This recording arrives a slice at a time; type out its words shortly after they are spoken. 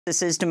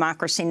This is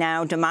Democracy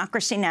Now!,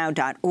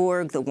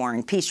 democracynow.org, The War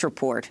and Peace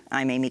Report.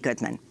 I'm Amy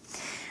Goodman.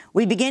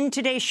 We begin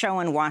today's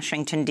show in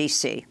Washington,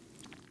 D.C.,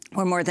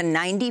 where more than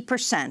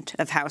 90%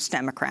 of House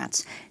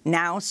Democrats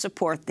now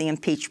support the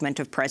impeachment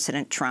of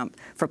President Trump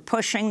for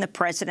pushing the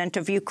president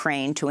of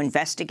Ukraine to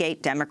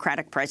investigate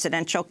Democratic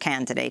presidential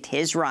candidate,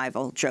 his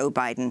rival, Joe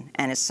Biden,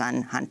 and his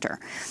son,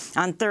 Hunter.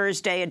 On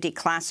Thursday, a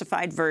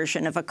declassified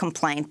version of a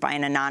complaint by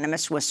an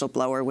anonymous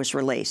whistleblower was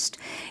released.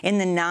 In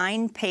the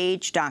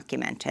 9-page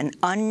document, an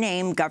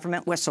unnamed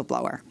government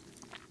whistleblower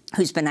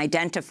who's been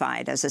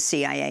identified as a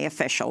CIA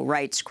official,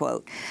 writes,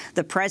 quote,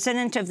 "The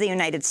President of the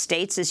United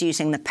States is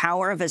using the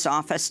power of his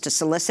office to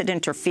solicit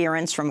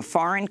interference from a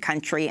foreign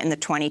country in the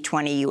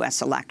 2020 U.S.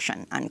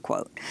 election,"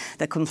 unquote.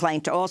 The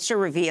complaint also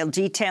revealed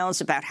details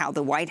about how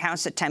the White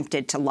House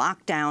attempted to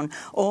lock down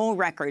all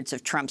records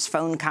of Trump's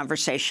phone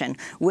conversation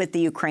with the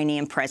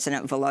Ukrainian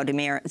President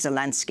Volodymyr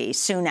Zelensky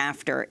soon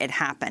after it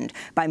happened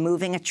by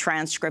moving a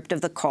transcript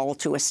of the call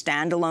to a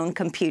standalone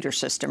computer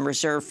system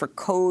reserved for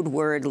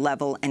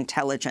code-word-level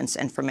intelligence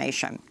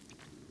information.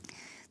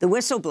 The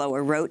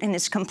whistleblower wrote in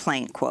his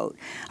complaint, quote,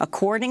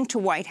 "According to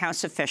White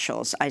House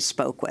officials I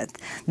spoke with,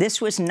 this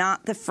was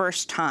not the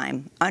first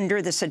time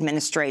under this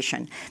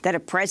administration that a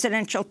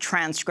presidential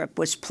transcript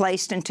was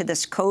placed into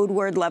this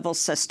code-word-level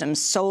system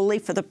solely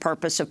for the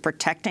purpose of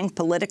protecting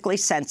politically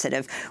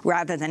sensitive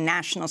rather than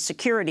national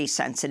security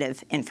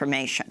sensitive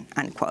information,"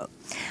 unquote.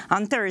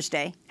 On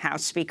Thursday,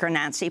 House Speaker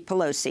Nancy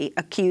Pelosi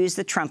accused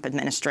the Trump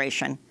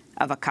administration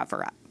of a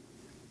cover-up.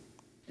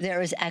 There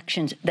are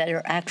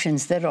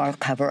actions that are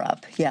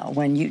cover-up. Yeah,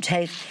 when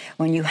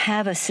you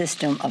have a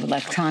system of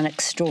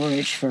electronic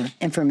storage for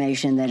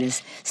information that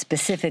is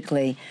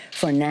specifically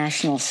for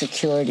national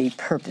security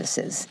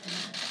purposes,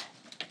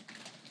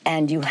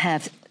 and you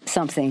have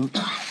something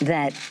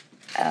that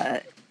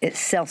is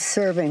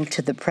self-serving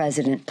to the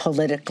president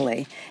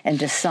politically, and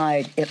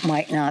decide it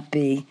might not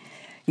be,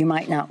 you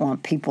might not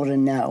want people to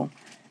know,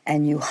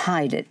 and you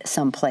hide it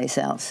someplace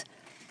else,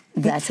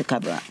 that's a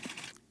cover-up.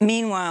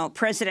 Meanwhile,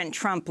 President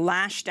Trump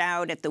lashed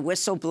out at the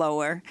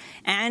whistleblower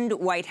and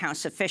White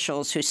House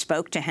officials who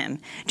spoke to him.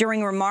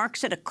 During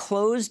remarks at a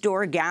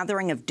closed-door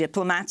gathering of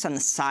diplomats on the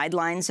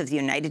sidelines of the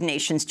United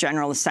Nations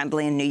General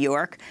Assembly in New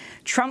York,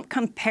 Trump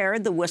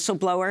compared the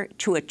whistleblower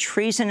to a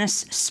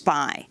treasonous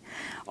spy.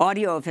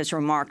 Audio of his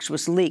remarks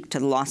was leaked to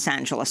the Los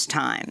Angeles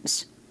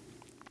Times.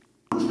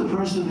 Who's the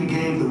person who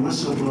gave the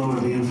whistleblower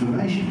the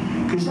information?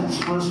 Because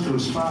that's close to a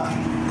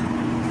spy.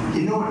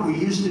 You know what we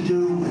used to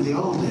do in the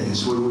old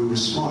days when we were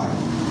smart,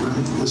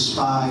 right? The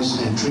spies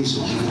and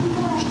treason.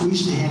 We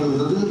used to handle it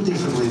a little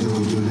differently than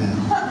we do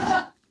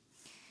now.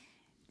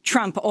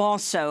 Trump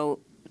also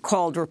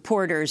called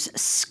reporters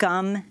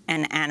scum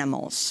and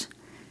animals.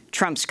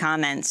 Trump's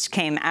comments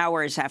came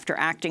hours after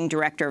Acting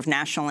Director of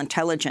National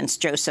Intelligence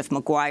Joseph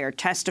Maguire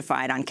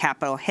testified on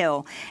Capitol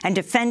Hill and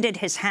defended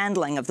his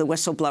handling of the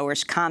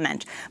whistleblower's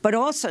comment, but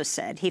also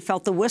said he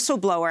felt the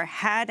whistleblower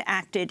had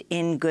acted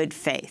in good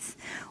faith.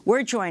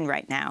 We're joined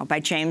right now by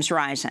James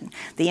Risen,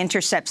 the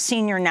Intercept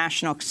senior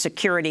national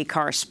security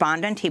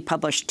correspondent. He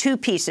published 2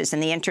 pieces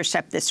in the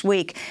Intercept this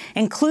week,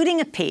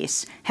 including a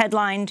piece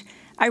headlined,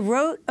 "I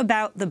wrote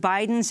about the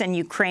Bidens and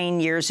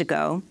Ukraine years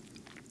ago.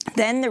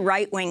 Then the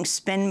right-wing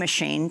spin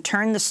machine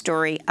turned the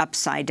story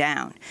upside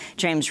down."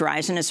 James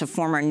Risen is a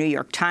former New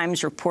York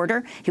Times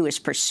reporter. He was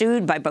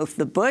pursued by both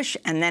the Bush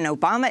and then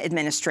Obama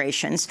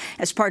administrations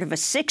as part of a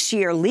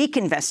 6-year leak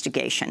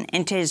investigation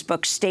into his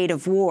book State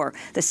of War,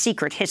 The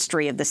Secret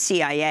History of the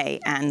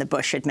CIA and the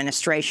Bush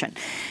administration.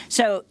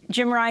 So,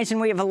 Jim Risen,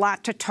 we have a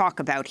lot to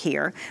talk about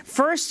here.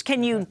 First,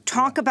 can you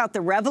talk about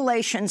the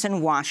revelations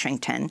in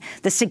Washington,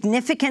 the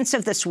significance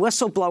of this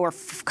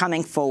whistleblower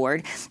coming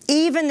forward,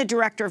 even the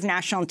Director of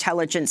National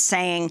Intelligence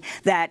saying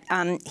that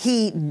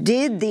he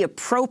did the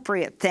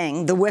appropriate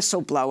thing, the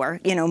whistleblower,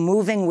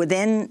 moving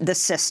within the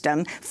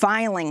system,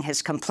 filing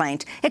his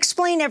complaint.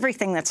 Explain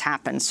everything that's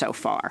happened so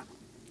far.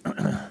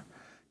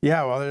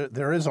 Yeah, well,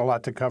 there is a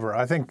lot to cover.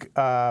 I think,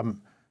 to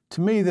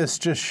me, this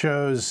just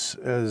shows,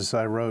 as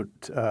I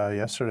wrote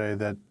yesterday,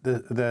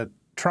 that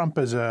Trump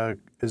is a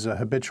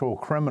habitual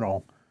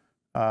criminal.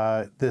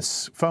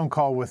 This phone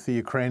call with the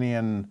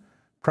Ukrainian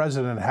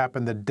president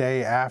happened the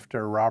day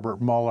after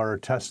Robert Mueller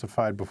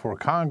testified before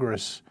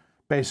Congress,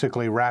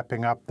 basically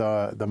wrapping up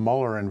the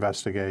Mueller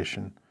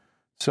investigation.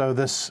 So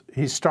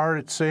he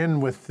starts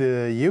in with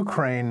the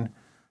Ukraine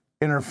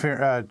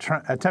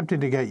attempting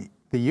to get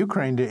the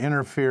Ukraine to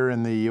interfere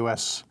in the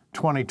U.S.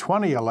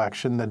 2020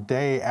 election the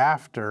day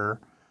after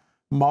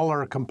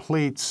Mueller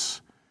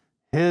completes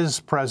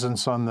his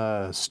presence on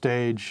the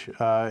stage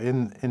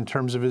in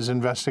terms of his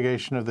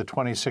investigation of the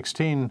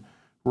 2016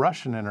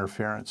 Russian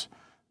interference.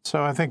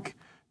 So I think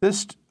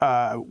this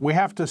we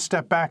have to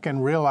step back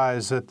and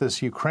realize that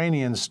this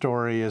Ukrainian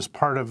story is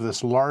part of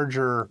this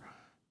larger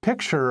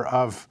picture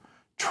of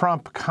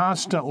Trump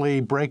constantly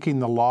breaking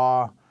the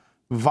law,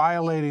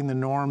 violating the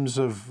norms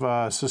of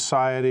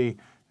society,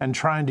 and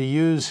trying to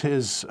use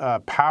his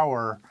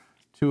power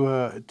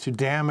to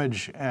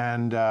damage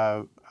and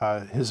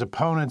his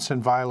opponents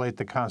and violate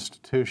the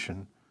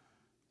Constitution.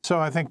 So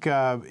I think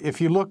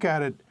if you look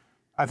at it,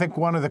 I think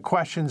one of the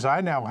questions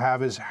I now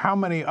have is how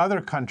many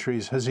other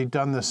countries has he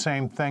done the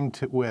same thing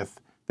with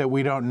that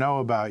we don't know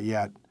about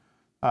yet?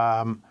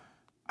 I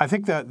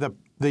think that the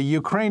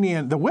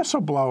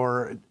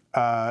whistleblower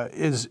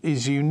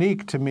is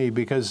unique to me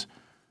because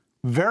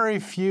very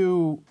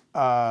few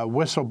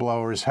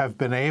whistleblowers have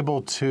been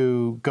able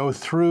to go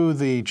through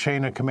the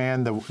chain of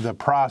command, the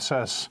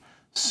process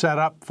set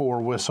up for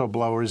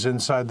whistleblowers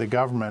inside the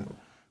government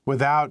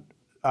without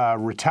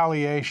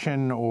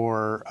retaliation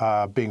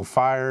or being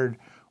fired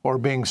or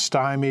being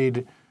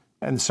stymied.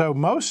 And so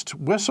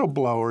most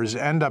whistleblowers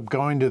end up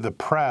going to the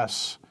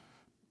press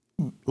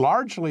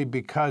largely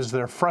because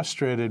they're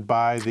frustrated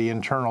by the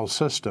internal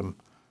system.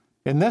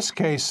 In this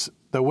case,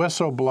 the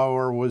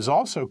whistleblower was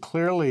also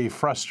clearly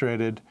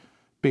frustrated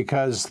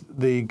because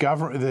the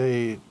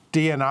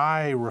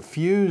DNI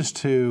refused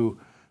to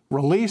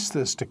release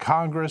this to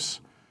Congress,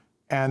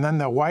 and then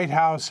the White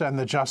House and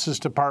the Justice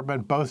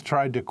Department both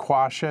tried to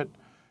quash it.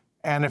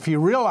 And if you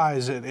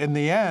realize it, in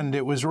the end,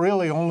 it was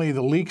really only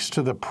the leaks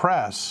to the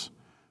press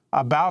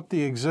about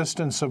the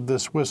existence of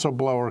this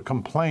whistleblower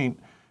complaint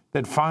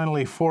that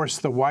finally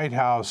forced the White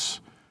House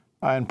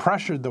and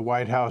pressured the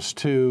White House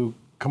to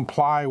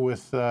comply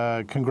with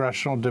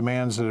congressional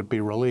demands that it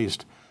be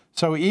released.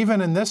 So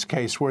even in this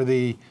case, where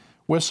the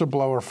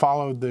whistleblower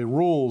followed the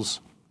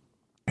rules,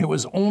 it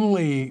was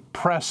only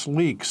press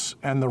leaks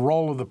and the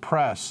role of the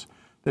press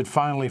that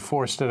finally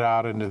forced it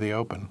out into the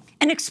open.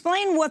 And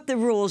explain what the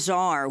rules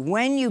are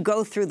when you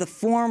go through the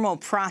formal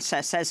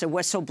process as a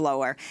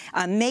whistleblower,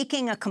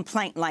 making a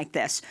complaint like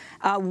this,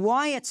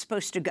 why it's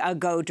supposed to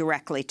go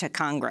directly to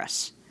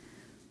Congress.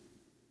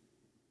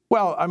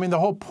 Well, I mean, the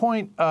whole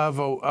point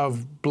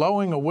of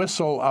blowing a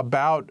whistle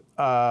about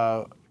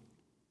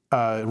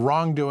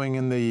wrongdoing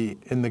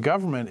in the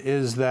government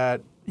is that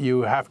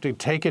you have to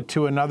take it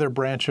to another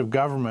branch of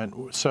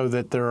government so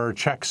that there are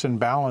checks and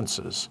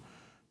balances.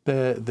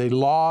 The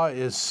law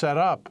is set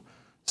up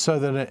so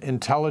that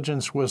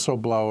intelligence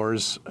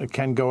whistleblowers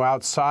can go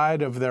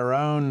outside of their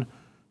own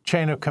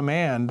chain of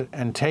command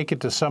and take it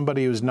to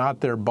somebody who's not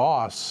their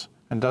boss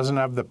and doesn't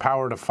have the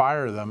power to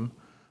fire them,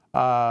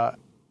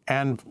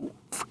 and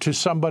to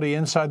somebody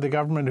inside the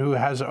government who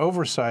has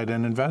oversight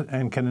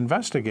and can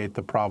investigate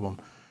the problem.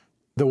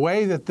 The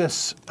way that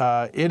this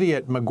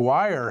idiot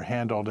McGuire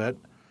handled it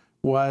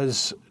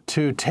was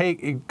to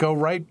go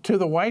right to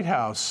the White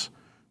House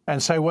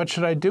and say, what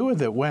should I do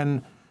with it?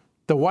 When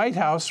the White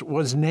House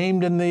was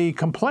named in the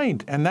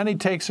complaint, and then he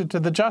takes it to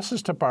the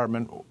Justice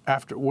Department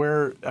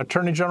where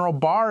Attorney General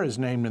Barr is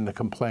named in the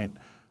complaint.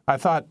 I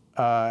thought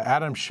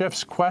Adam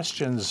Schiff's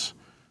questions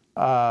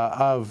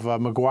of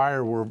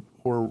McGuire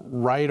were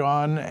right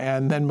on,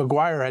 and then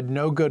McGuire had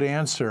no good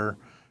answer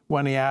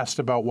when he asked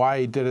about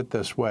why he did it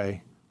this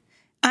way.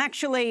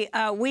 Actually,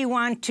 we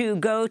want to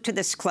go to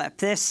this clip.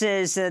 This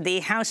is the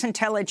House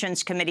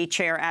Intelligence Committee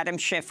Chair Adam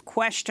Schiff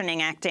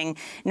questioning Acting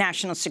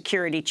National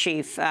Security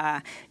Chief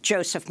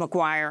Joseph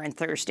McGuire in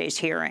Thursday's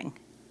hearing.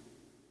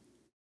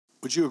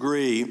 Would you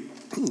agree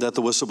that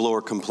the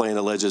whistleblower complaint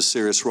alleges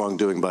serious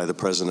wrongdoing by the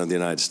President of the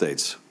United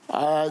States?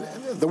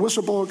 The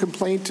whistleblower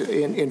complaint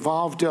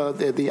involved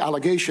the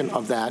allegation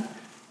of that.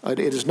 It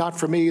is not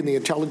for me in the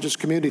intelligence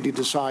community to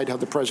decide how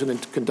the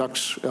President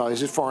conducts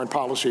his foreign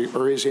policy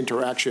or his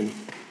interaction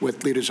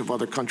with leaders of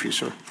other countries,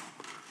 sir.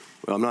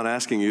 Well, I'm not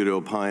asking you to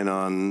opine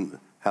on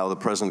how the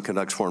President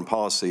conducts foreign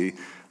policy.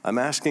 I'm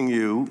asking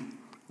you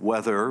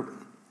whether,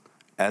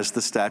 as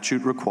the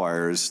statute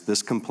requires,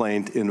 this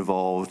complaint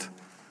involved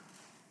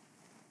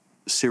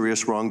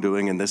serious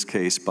wrongdoing, in this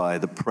case by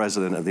the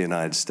President of the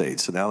United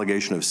States, an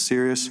allegation of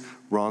serious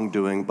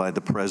wrongdoing by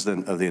the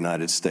President of the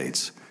United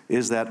States.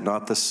 Is that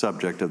not the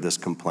subject of this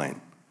complaint?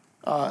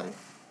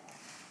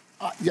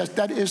 Yes,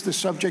 that is the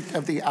subject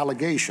of the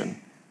allegation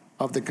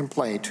of the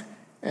complaint.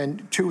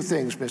 And two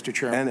things, Mr.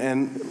 Chairman.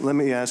 And let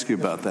me ask you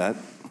about that.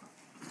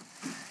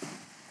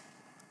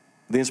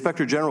 The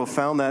Inspector General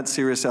found that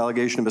serious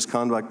allegation of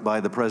misconduct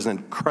by the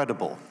President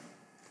credible.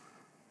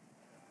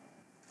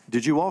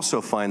 Did you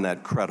also find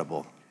that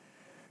credible?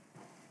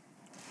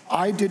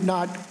 I did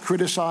not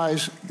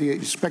criticize the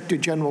Inspector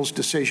General's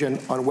decision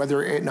on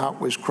whether or not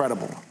it was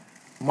credible.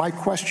 My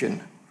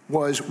question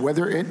was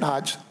whether or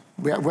not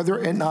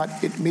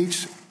it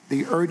meets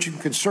the urgent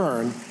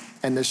concern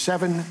and the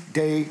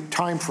 7-day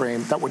time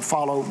frame that would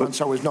follow once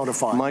I was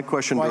notified. My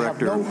question, so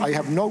Director. I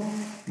have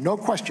no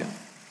question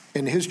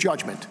in his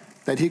judgment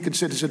that he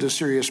considers it a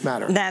serious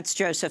matter. That's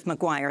Joseph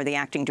McGuire, the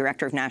Acting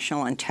Director of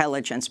National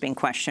Intelligence, being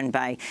questioned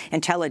by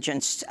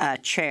Intelligence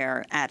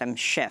Chair Adam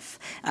Schiff.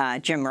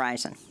 Jim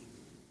Risen.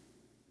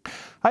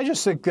 I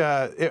just think,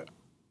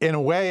 in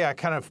a way, I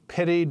kind of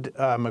pitied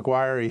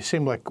McGuire. He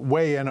seemed like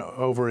way in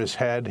over his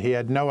head. He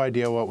had no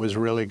idea what was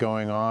really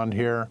going on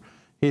here.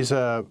 He's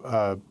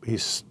a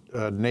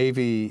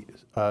Navy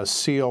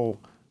SEAL,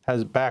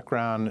 has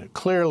background,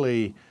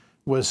 clearly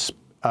was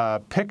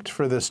picked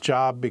for this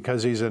job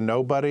because he's a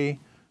nobody.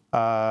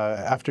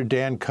 After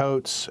Dan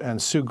Coates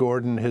and Sue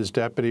Gordon, his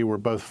deputy, were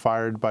both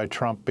fired by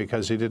Trump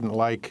because he didn't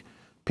like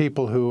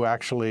people who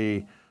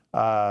actually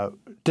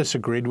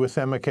disagreed with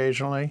him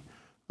occasionally.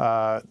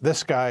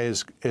 This guy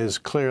is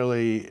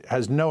clearly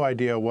has no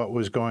idea what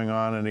was going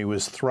on, and he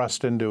was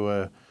thrust into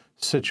a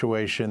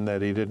situation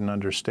that he didn't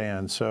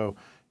understand. So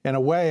in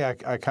a way,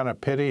 I kind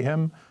of pity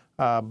him,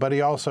 but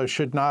he also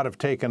should not have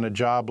taken a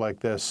job like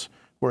this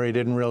where he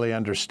didn't really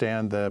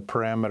understand the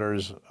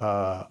parameters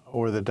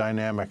or the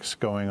dynamics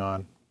going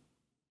on.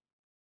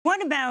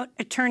 What about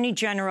Attorney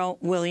General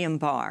William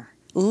Barr?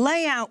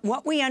 Lay out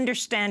what we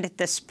understand at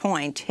this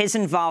point his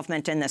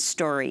involvement in this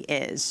story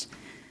is.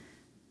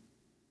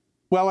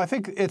 Well, I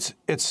think it's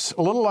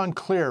a little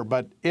unclear,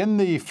 but in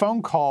the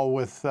phone call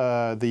with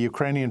the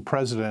Ukrainian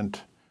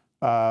president,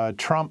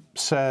 Trump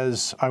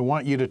says, I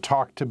want you to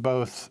talk to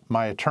both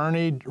my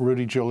attorney,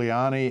 Rudy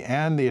Giuliani,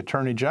 and the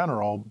Attorney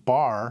General,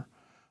 Barr,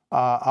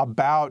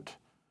 about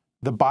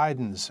the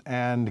Bidens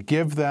and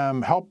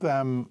help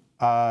them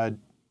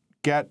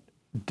get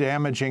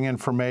damaging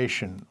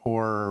information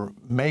or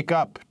make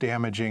up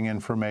damaging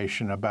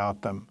information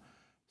about them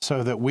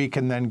so that we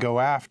can then go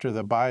after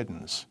the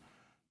Bidens.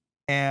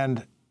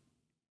 And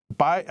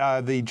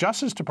the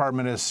Justice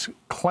Department has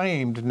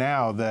claimed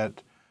now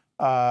that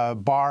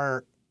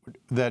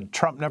that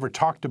Trump never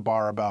talked to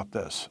Barr about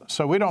this.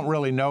 So we don't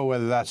really know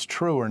whether that's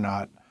true or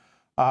not.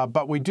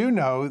 But we do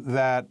know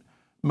that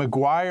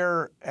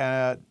McGuire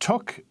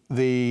took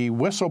the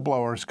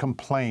whistleblower's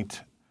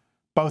complaint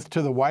both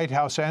to the White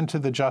House and to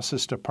the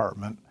Justice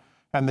Department.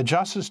 And the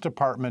Justice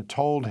Department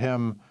told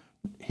him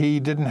he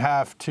didn't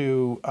have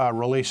to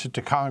release it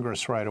to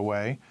Congress right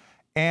away.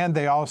 And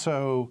they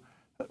also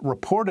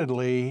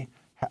reportedly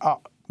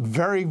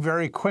very,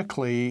 very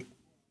quickly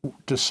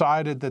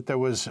decided that there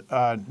was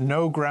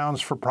no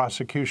grounds for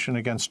prosecution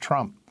against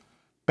Trump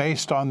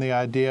based on the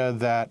idea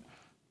that,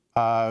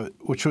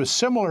 which was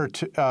similar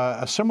to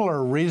a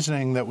similar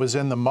reasoning that was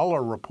in the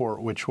Mueller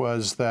report, which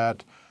was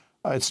that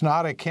it's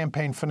not a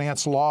campaign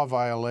finance law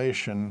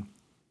violation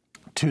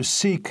to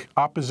seek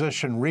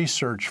opposition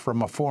research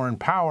from a foreign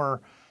power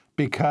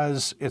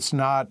because it's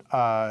not,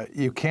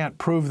 you can't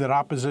prove that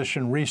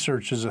opposition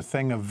research is a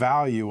thing of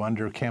value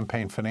under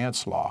campaign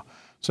finance law.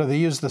 So they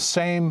use the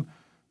same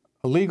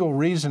legal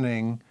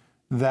reasoning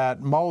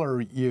that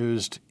Mueller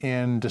used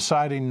in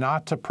deciding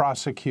not to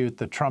prosecute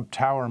the Trump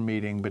Tower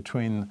meeting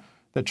between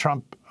the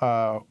Trump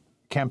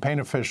campaign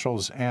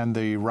officials and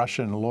the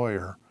Russian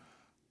lawyer.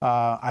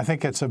 I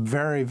think it's a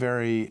very,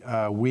 very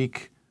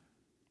weak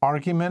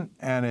argument,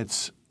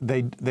 and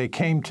they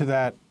came to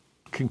that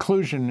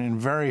conclusion in a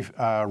very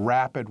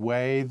rapid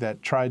way that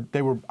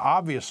they were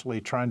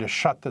obviously trying to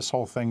shut this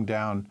whole thing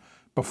down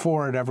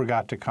before it ever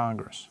got to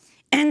Congress.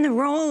 And the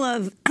role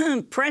of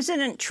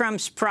President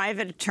Trump's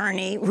private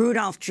attorney,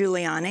 Rudolph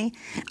Giuliani,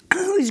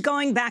 who's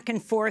going back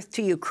and forth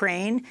to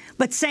Ukraine,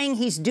 but saying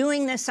he's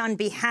doing this on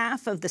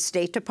behalf of the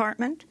State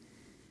Department?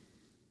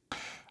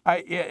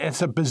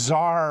 It's a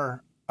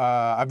bizarre,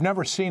 I've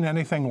never seen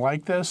anything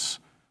like this.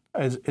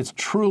 It's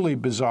truly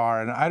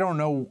bizarre, and I don't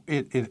know,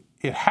 it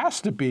has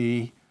to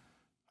be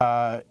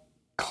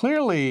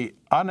clearly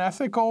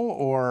unethical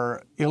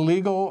or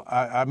illegal.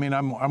 I mean,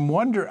 I'm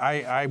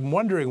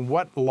wondering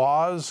what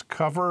laws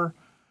cover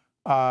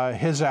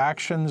his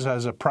actions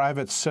as a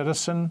private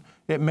citizen.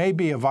 It may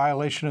be a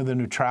violation of the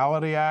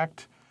Neutrality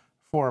Act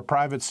for a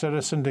private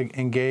citizen to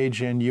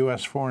engage in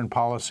U.S. foreign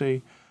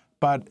policy,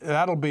 but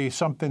that'll be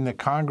something that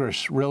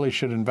Congress really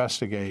should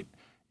investigate,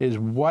 is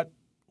what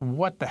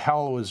the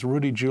hell was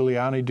Rudy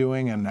Giuliani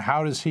doing, and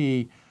how does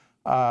he,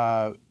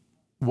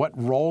 what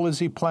role is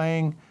he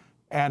playing?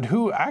 And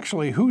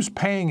who's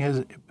paying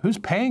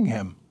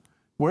him?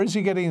 Where is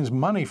he getting his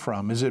money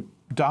from? Is it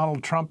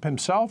Donald Trump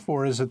himself,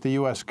 or is it the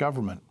U.S.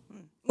 government?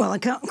 Well,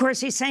 of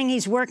course, he's saying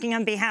he's working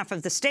on behalf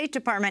of the State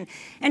Department.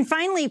 And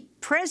finally,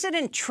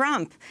 President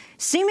Trump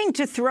seeming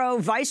to throw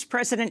Vice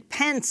President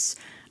Pence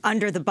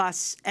under the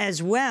bus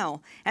as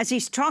well, as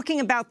he's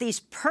talking about these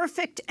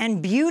perfect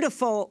and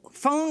beautiful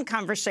phone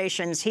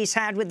conversations he's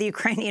had with the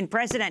Ukrainian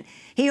president.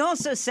 He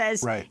also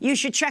says you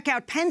should check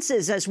out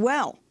Pence's as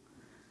well.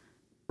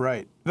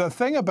 Right. The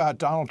thing about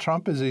Donald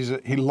Trump is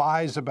he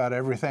lies about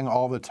everything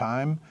all the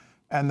time.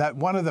 And that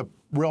one of the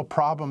real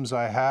problems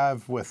I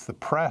have with the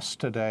press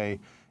today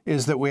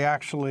is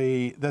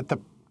that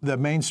the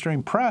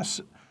mainstream press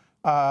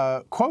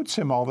quotes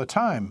him all the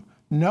time,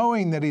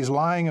 knowing that he's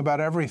lying about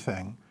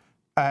everything,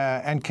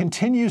 and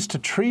continues to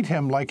treat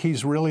him like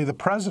he's really the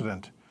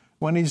president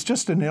when he's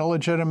just an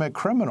illegitimate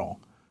criminal.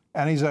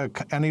 And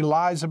he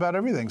lies about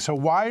everything. So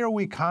why are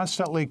we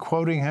constantly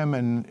quoting him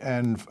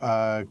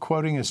and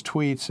quoting his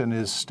tweets and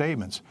his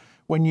statements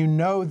when you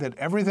know that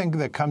everything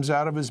that comes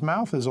out of his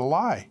mouth is a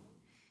lie?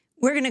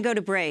 We're going to go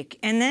to break,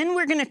 and then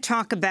we're going to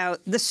talk about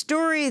the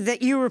story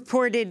that you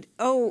reported,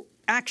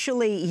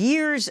 actually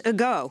years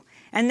ago,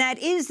 and that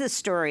is the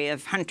story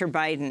of Hunter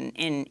Biden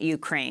in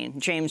Ukraine.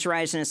 James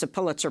Risen is a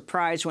Pulitzer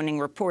Prize-winning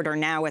reporter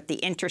now at The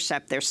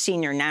Intercept, their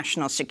senior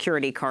national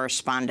security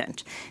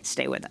correspondent.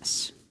 Stay with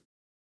us.